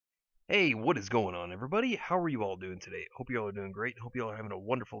Hey, what is going on, everybody? How are you all doing today? Hope you all are doing great. Hope you all are having a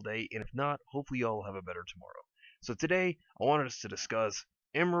wonderful day, and if not, hopefully you all have a better tomorrow. So today, I wanted us to discuss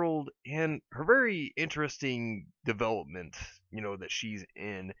Emerald and her very interesting development, that she's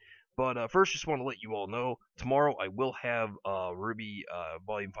in. But first, just want to let you all know, tomorrow I will have RWBY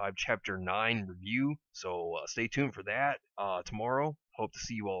Volume 5, Chapter 9 review, so stay tuned for that tomorrow. Hope to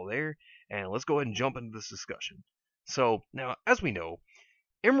see you all there, and let's go ahead and jump into this discussion. So, now, as we know,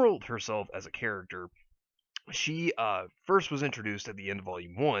 Emerald herself as a character, she first was introduced at the end of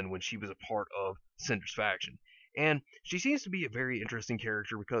Volume 1 when she was a part of Cinder's faction. And she seems to be a very interesting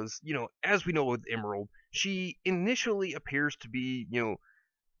character because, as we know with Emerald, she initially appears to be,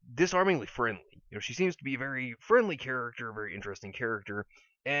 disarmingly friendly. She seems to be a very friendly character, a very interesting character.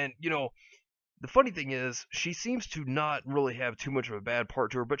 And, the funny thing is, she seems to not really have too much of a bad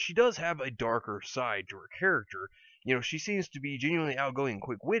part to her, but she does have a darker side to her character. She seems to be genuinely outgoing and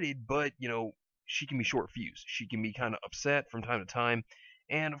quick-witted, but, she can be short-fused. She can be kind of upset from time to time.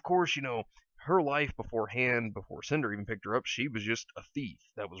 And, of course, her life beforehand, before Cinder even picked her up, she was just a thief.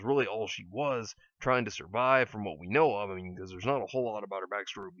 That was really all she was, trying to survive from what we know of. I mean, because there's not a whole lot about her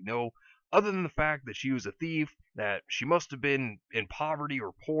backstory we know, other than the fact that she was a thief, that she must have been in poverty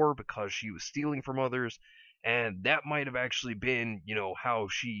or poor because she was stealing from others, and that might have actually been, how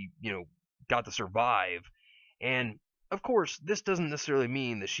she, got to survive. And of course, this doesn't necessarily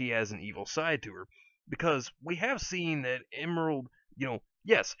mean that she has an evil side to her, because we have seen that Emerald,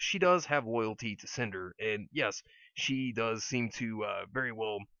 yes, she does have loyalty to Cinder, and yes, she does seem to very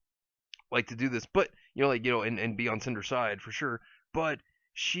well like to do this, but and be on Cinder's side for sure. But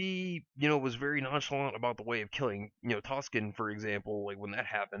she, was very nonchalant about the way of killing, Toscan, for example, like when that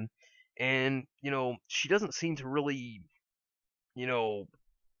happened, and she doesn't seem to really, you know,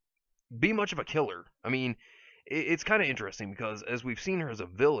 be much of a killer. I mean, it's kind of interesting because as we've seen her as a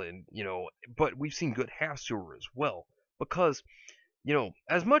villain, but we've seen good halves to her as well. Because,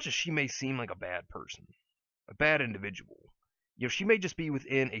 as much as she may seem like a bad person, a bad individual, she may just be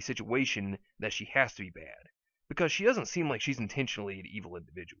within a situation that she has to be bad. Because she doesn't seem like she's intentionally an evil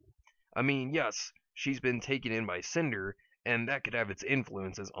individual. I mean, yes, she's been taken in by Cinder, and that could have its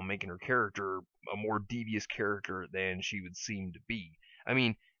influences on making her character a more devious character than she would seem to be. I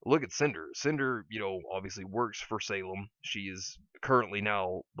mean, look at Cinder. Cinder, obviously works for Salem. She is currently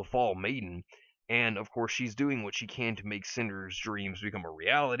now the Fall Maiden, and of course she's doing what she can to make Cinder's dreams become a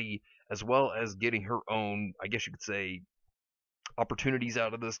reality, as well as getting her own, I guess you could say, opportunities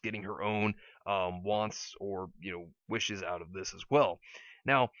out of this, getting her own wants or wishes out of this as well.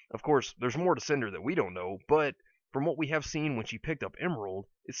 Now, of course, there's more to Cinder that we don't know, but from what we have seen when she picked up Emerald,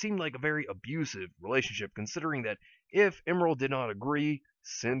 it seemed like a very abusive relationship, considering that if Emerald did not agree,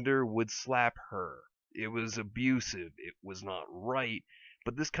 Cinder would slap her. It was abusive. It was not right.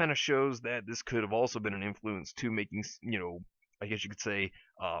 But this kind of shows that this could have also been an influence to making, I guess you could say,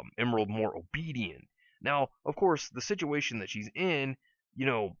 Emerald more obedient. Now, of course, the situation that she's in, you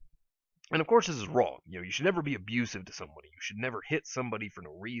know, and of course this is wrong. You should never be abusive to somebody. You should never hit somebody for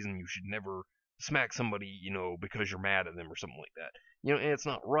no reason. You should never smack somebody, because you're mad at them or something like that. And it's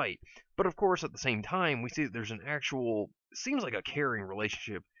not right. But of course, at the same time, we see that there's an actual, it seems like a caring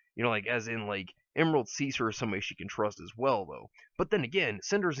relationship, like as in like Emerald sees her as somebody she can trust as well, though. But then again,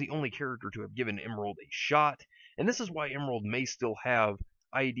 Cinder's the only character to have given Emerald a shot, and this is why Emerald may still have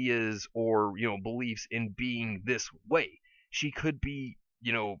ideas or beliefs in being this way. She could be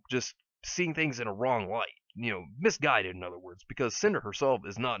just seeing things in a wrong light, misguided in other words, because Cinder herself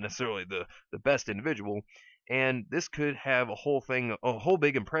is not necessarily the best individual, and this could have a whole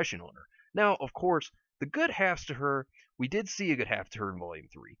big impression on her. Now, of course, the good halves to her, we did see a good half to her in Volume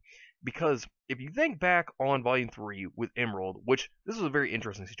 3, because if you think back on Volume 3 with Emerald, which this is a very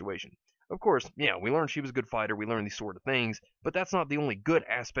interesting situation. Of course, yeah, we learned she was a good fighter, we learned these sort of things, but that's not the only good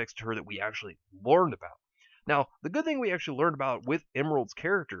aspects to her that we actually learned about. Now, the good thing we actually learned about with Emerald's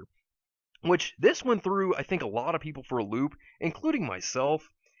character, which this went through, I think, a lot of people for a loop, including myself,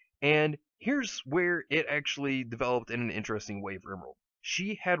 and here's where it actually developed in an interesting way for Emerald.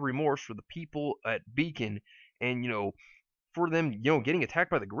 She had remorse for the people at Beacon, and, for them, getting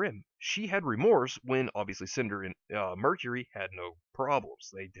attacked by the Grimm. She had remorse when, obviously, Cinder and Mercury had no problems.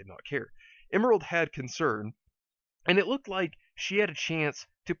 They did not care. Emerald had concern, and it looked like she had a chance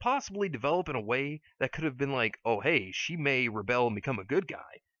to possibly develop in a way that could have been like, oh, hey, she may rebel and become a good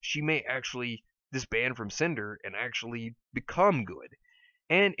guy. She may actually disband from Cinder and actually become good.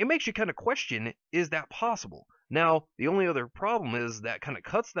 And it makes you kind of question, is that possible? Now, the only other problem is that kind of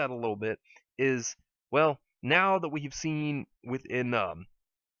cuts that a little bit is, well, now that we've seen within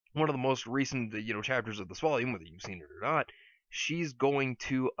one of the most recent chapters of this volume, whether you've seen it or not, she's going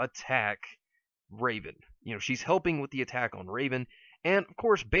to attack Raven. She's helping with the attack on Raven. And of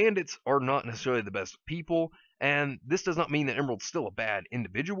course, bandits are not necessarily the best people, and this does not mean that Emerald's still a bad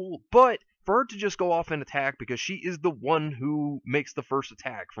individual, but for her to just go off and attack because she is the one who makes the first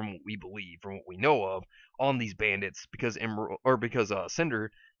attack, from what we believe, from what we know of, on these bandits, because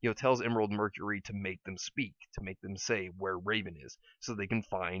Cinder, tells Emerald and Mercury to make them speak, to make them say where Raven is, so they can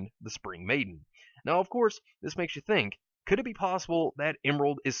find the Spring Maiden. Now, of course, this makes you think, could it be possible that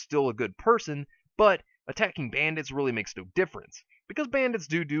Emerald is still a good person, but attacking bandits really makes no difference? Because bandits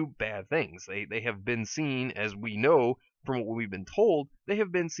do bad things. They have been seen, as we know from what we've been told, they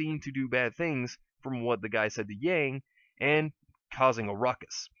have been seen to do bad things, from what the guy said to Yang, and causing a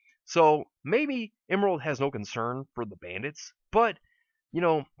ruckus. So maybe Emerald has no concern for the bandits, but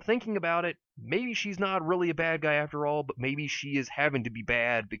thinking about it, maybe she's not really a bad guy after all, but maybe she is having to be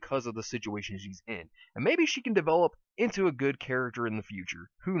bad because of the situation she's in. And maybe she can develop into a good character in the future.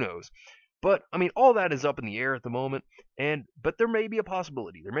 Who knows? But, all that is up in the air at the moment, but there may be a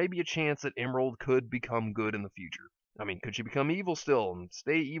possibility. There may be a chance that Emerald could become good in the future. Could she become evil still and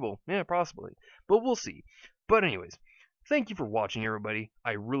stay evil? Yeah, possibly. But we'll see. But anyways, thank you for watching, everybody.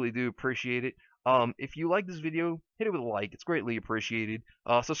 I really do appreciate it. If you like this video, hit it with a like. It's greatly appreciated.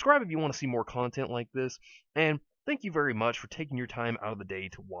 Subscribe if you want to see more content like this. And thank you very much for taking your time out of the day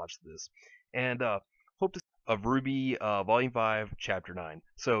to watch this. And hope to see you of RWBY Volume 5, Chapter 9.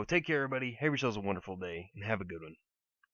 So take care, everybody. Have yourselves a wonderful day, and have a good one.